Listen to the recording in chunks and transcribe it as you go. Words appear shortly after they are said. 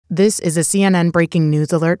This is a CNN breaking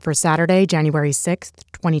news alert for Saturday, January 6th,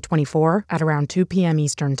 2024, at around 2 p.m.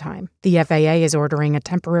 Eastern Time. The FAA is ordering a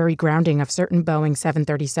temporary grounding of certain Boeing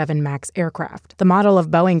 737 MAX aircraft, the model of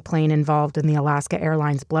Boeing plane involved in the Alaska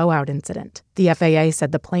Airlines blowout incident. The FAA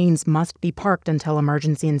said the planes must be parked until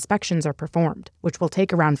emergency inspections are performed, which will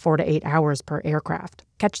take around 4 to 8 hours per aircraft.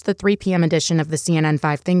 Catch the 3 p.m. edition of the CNN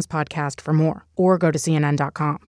 5 Things podcast for more, or go to CNN.com.